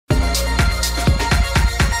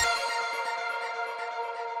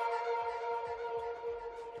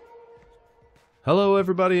Hello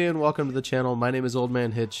everybody and welcome to the channel. My name is Old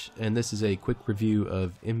Man Hitch and this is a quick review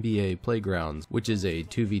of NBA Playgrounds, which is a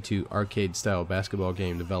 2v2 arcade style basketball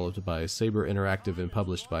game developed by Saber Interactive and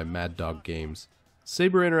published by Mad Dog Games.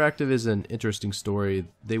 Saber Interactive is an interesting story.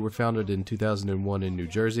 They were founded in 2001 in New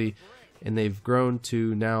Jersey and they've grown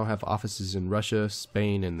to now have offices in Russia,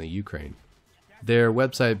 Spain, and the Ukraine. Their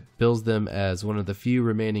website bills them as one of the few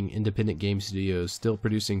remaining independent game studios still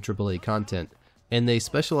producing AAA content, and they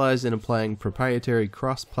specialize in applying proprietary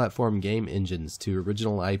cross-platform game engines to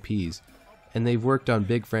original IPs, and they've worked on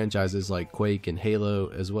big franchises like Quake and Halo,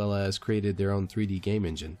 as well as created their own 3D game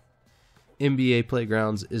engine. NBA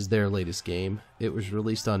Playgrounds is their latest game. It was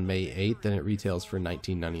released on May 8th and it retails for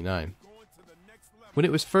 $19.99. When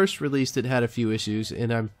it was first released, it had a few issues,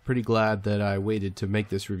 and I'm pretty glad that I waited to make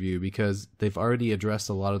this review because they've already addressed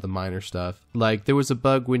a lot of the minor stuff. Like, there was a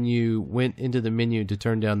bug when you went into the menu to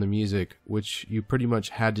turn down the music, which you pretty much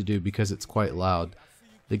had to do because it's quite loud.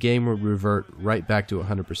 The game would revert right back to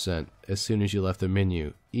 100% as soon as you left the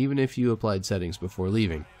menu, even if you applied settings before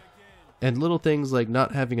leaving. And little things like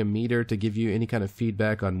not having a meter to give you any kind of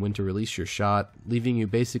feedback on when to release your shot, leaving you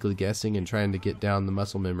basically guessing and trying to get down the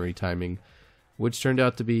muscle memory timing, which turned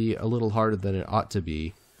out to be a little harder than it ought to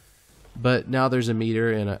be. But now there's a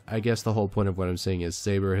meter, and I guess the whole point of what I'm saying is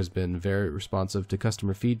Saber has been very responsive to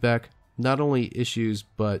customer feedback, not only issues,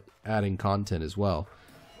 but adding content as well.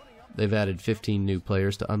 They've added 15 new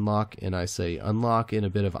players to unlock, and I say unlock in a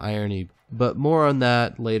bit of irony, but more on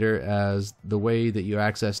that later, as the way that you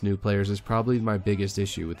access new players is probably my biggest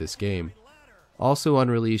issue with this game. Also on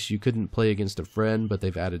release, you couldn't play against a friend, but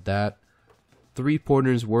they've added that.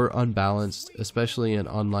 Three-pointers were unbalanced, especially in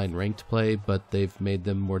online ranked play, but they've made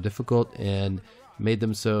them more difficult and made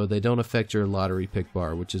them so they don't affect your lottery pick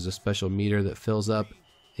bar, which is a special meter that fills up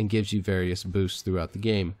and gives you various boosts throughout the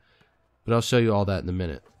game. But I'll show you all that in a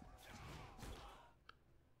minute.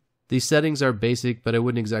 These settings are basic, but I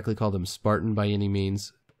wouldn't exactly call them Spartan by any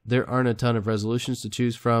means. There aren't a ton of resolutions to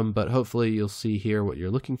choose from, but hopefully you'll see here what you're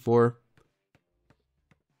looking for.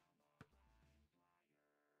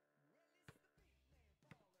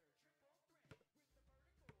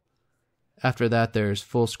 After that, there's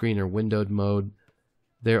full screen or windowed mode.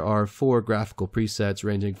 There are 4 graphical presets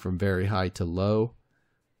ranging from very high to low.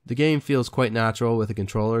 The game feels quite natural with a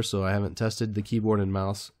controller, so I haven't tested the keyboard and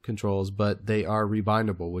mouse controls, but they are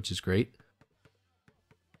rebindable, which is great.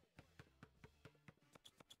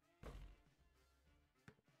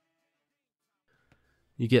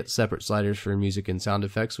 You get separate sliders for music and sound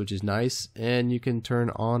effects, which is nice, and you can turn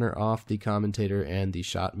on or off the commentator and the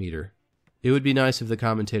shot meter. It would be nice if the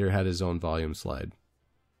commentator had his own volume slide.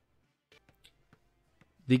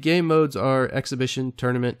 The game modes are Exhibition,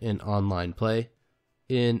 Tournament, and Online Play.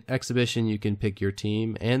 In Exhibition, you can pick your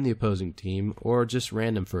team and the opposing team, or just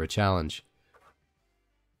random for a challenge.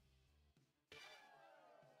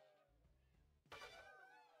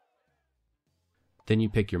 Then you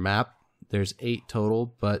pick your map. There's 8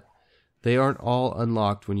 total, but they aren't all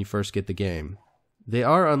unlocked when you first get the game. They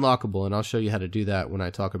are unlockable, and I'll show you how to do that when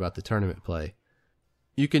I talk about the tournament play.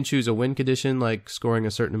 You can choose a win condition, like scoring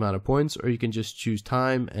a certain amount of points, or you can just choose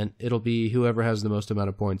time, and it'll be whoever has the most amount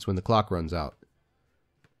of points when the clock runs out.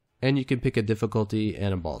 And you can pick a difficulty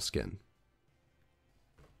and a ball skin.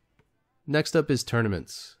 Next up is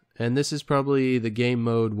tournaments, and this is probably the game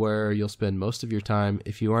mode where you'll spend most of your time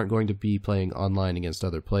if you aren't going to be playing online against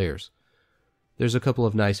other players. There's a couple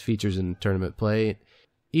of nice features in tournament play.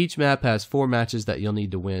 Each map has 4 matches that you'll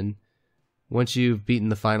need to win. Once you've beaten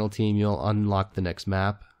the final team, you'll unlock the next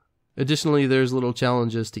map. Additionally, there's little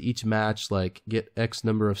challenges to each match, like get X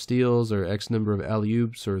number of steals or X number of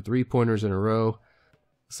alley-oops or 3-pointers in a row.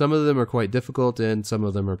 Some of them are quite difficult and some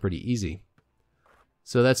of them are pretty easy.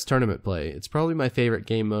 So that's tournament play. It's probably my favorite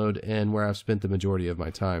game mode and where I've spent the majority of my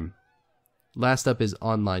time. Last up is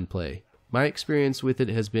online play. My experience with it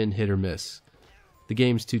has been hit or miss. The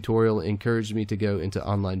game's tutorial encouraged me to go into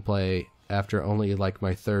online play after only like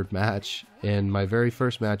my 3rd match, and my very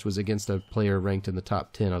first match was against a player ranked in the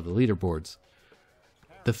top 10 of the leaderboards.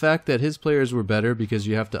 The fact that his players were better because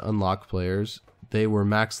you have to unlock players, they were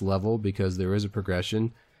max level because there is a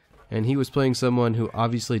progression, and he was playing someone who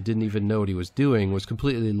obviously didn't even know what he was doing, was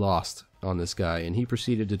completely lost on this guy, and he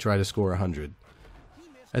proceeded to try to score 100.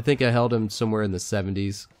 I think I held him somewhere in the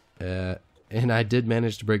 70s, and I did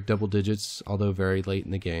manage to break double digits, although very late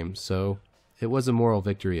in the game, so it was a moral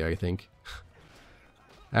victory, I think.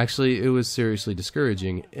 Actually, it was seriously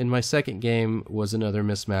discouraging, and my second game was another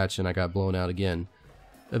mismatch and I got blown out again.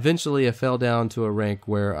 Eventually, I fell down to a rank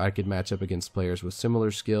where I could match up against players with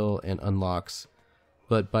similar skill and unlocks,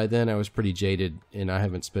 but by then I was pretty jaded and I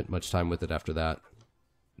haven't spent much time with it after that.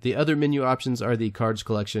 The other menu options are the cards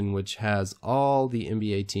collection, which has all the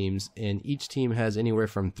NBA teams, and each team has anywhere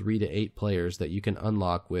from 3 to 8 players that you can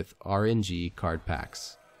unlock with RNG card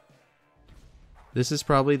packs. This is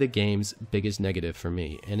probably the game's biggest negative for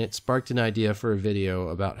me, and it sparked an idea for a video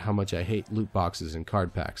about how much I hate loot boxes and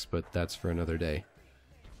card packs, but that's for another day.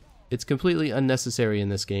 It's completely unnecessary in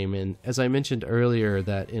this game, and as I mentioned earlier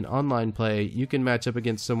that in online play you can match up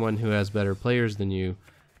against someone who has better players than you,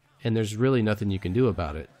 and there's really nothing you can do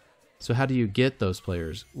about it. So how do you get those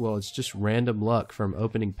players? Well, it's just random luck from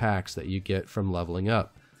opening packs that you get from leveling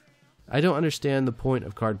up. I don't understand the point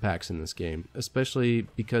of card packs in this game, especially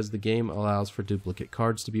because the game allows for duplicate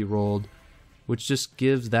cards to be rolled, which just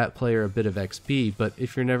gives that player a bit of XP, but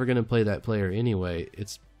if you're never going to play that player anyway,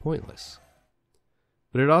 it's pointless.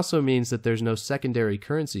 But it also means that there's no secondary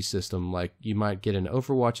currency system like you might get in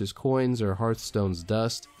Overwatch's coins or Hearthstone's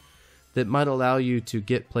dust that might allow you to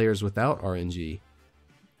get players without RNG.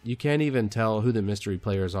 You can't even tell who the mystery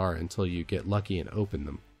players are until you get lucky and open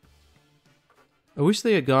them. I wish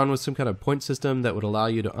they had gone with some kind of point system that would allow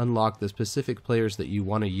you to unlock the specific players that you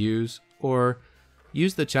want to use, or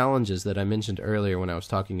use the challenges that I mentioned earlier when I was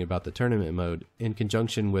talking about the tournament mode in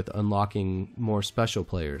conjunction with unlocking more special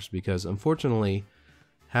players, because unfortunately,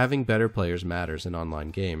 having better players matters in an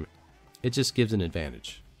online game. It just gives an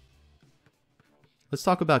advantage. Let's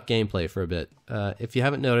talk about gameplay for a bit. If you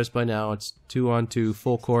haven't noticed by now, it's 2-on-2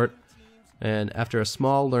 full court, and after a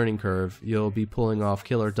small learning curve, you'll be pulling off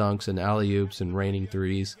killer dunks and alley-oops and raining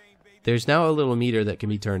threes. There's now a little meter that can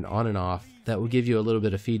be turned on and off that will give you a little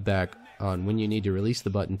bit of feedback on when you need to release the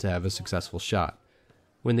button to have a successful shot.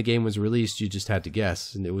 When the game was released, you just had to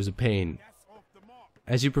guess, and it was a pain.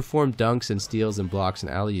 As you perform dunks and steals and blocks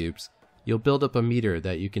and alley-oops, you'll build up a meter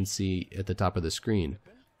that you can see at the top of the screen.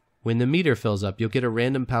 When the meter fills up, you'll get a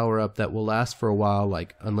random power-up that will last for a while,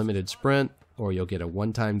 like unlimited sprint, or you'll get a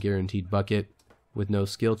one-time guaranteed bucket with no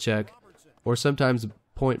skill check, or sometimes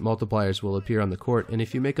point multipliers will appear on the court, and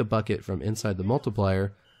if you make a bucket from inside the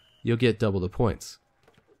multiplier, you'll get double the points.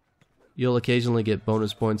 You'll occasionally get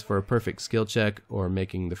bonus points for a perfect skill check or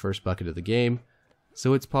making the first bucket of the game,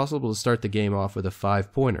 so it's possible to start the game off with a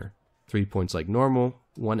 5-pointer, 3 points like normal,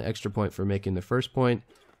 1 extra point for making the first point,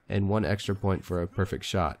 and 1 extra point for a perfect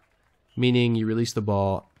shot, meaning you release the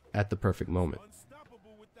ball at the perfect moment.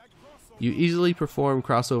 You easily perform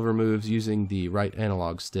crossover moves using the right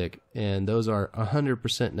analog stick, and those are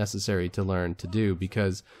 100% necessary to learn to do,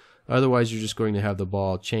 because otherwise you're just going to have the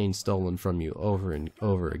ball chain stolen from you over and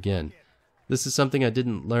over again. This is something I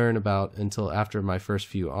didn't learn about until after my first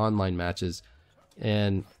few online matches,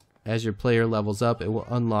 and as your player levels up, it will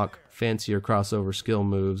unlock fancier crossover skill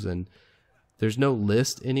moves, and there's no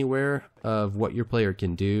list anywhere of what your player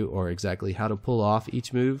can do or exactly how to pull off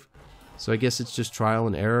each move. So I guess it's just trial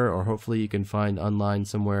and error, or hopefully you can find online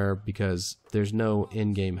somewhere, because there's no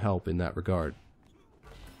in-game help in that regard.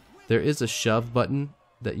 There is a shove button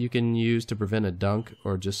that you can use to prevent a dunk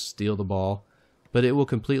or just steal the ball, but it will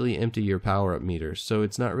completely empty your power-up meter, so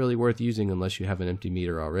it's not really worth using unless you have an empty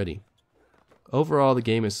meter already. Overall, the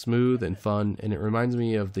game is smooth and fun, and it reminds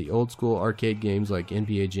me of the old-school arcade games like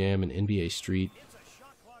NBA Jam and NBA Street.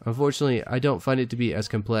 Unfortunately, I don't find it to be as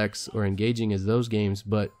complex or engaging as those games,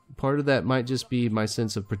 but part of that might just be my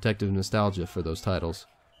sense of protective nostalgia for those titles.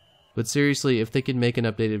 But seriously, if they could make an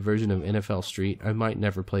updated version of NFL Street, I might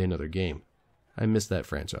never play another game. I miss that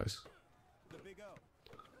franchise.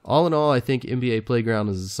 All in all, I think NBA Playground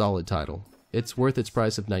is a solid title. It's worth its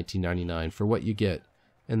price of $19.99 for what you get,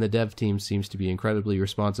 and the dev team seems to be incredibly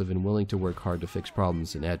responsive and willing to work hard to fix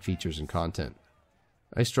problems and add features and content.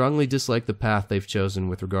 I strongly dislike the path they've chosen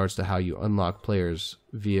with regards to how you unlock players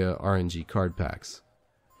via RNG card packs.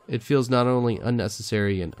 It feels not only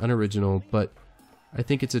unnecessary and unoriginal, but I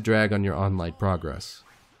think it's a drag on your online progress.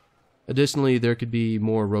 Additionally, there could be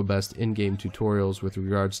more robust in-game tutorials with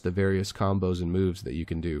regards to the various combos and moves that you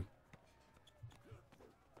can do.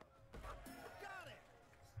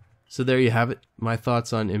 So there you have it, my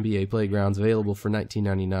thoughts on NBA Playgrounds, available for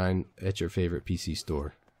 $19.99 at your favorite PC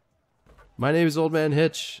store. My name is Old Man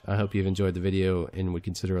Hitch. I hope you've enjoyed the video and would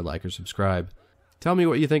consider a like or subscribe. Tell me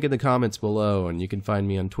what you think in the comments below, and you can find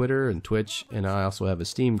me on Twitter and Twitch, and I also have a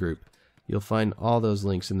Steam group. You'll find all those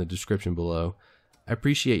links in the description below. I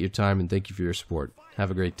appreciate your time and thank you for your support. Have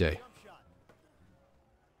a great day.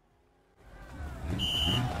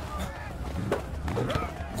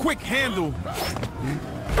 Quick handle.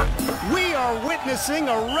 We are witnessing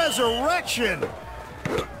a resurrection.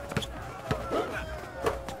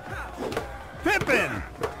 Pippen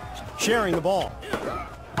sharing the ball.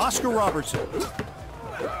 Oscar Robertson.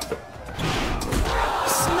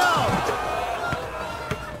 Snubbed.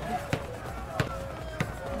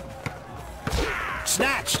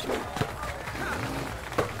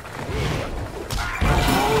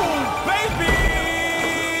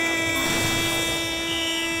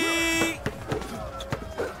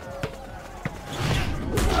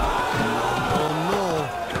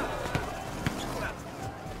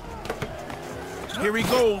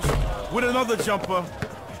 Another jumper.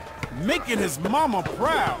 Making his mama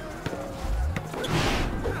proud.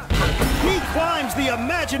 He climbs the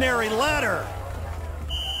imaginary ladder.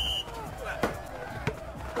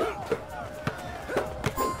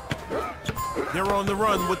 They're on the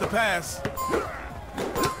run with the pass.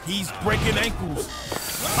 He's breaking ankles.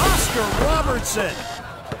 Oscar Robertson.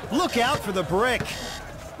 Look out for the brick.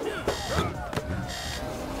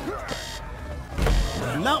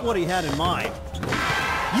 Not what he had in mind.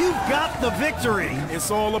 You've got the victory. It's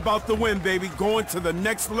all about the win, baby. Going to the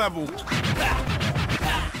next level.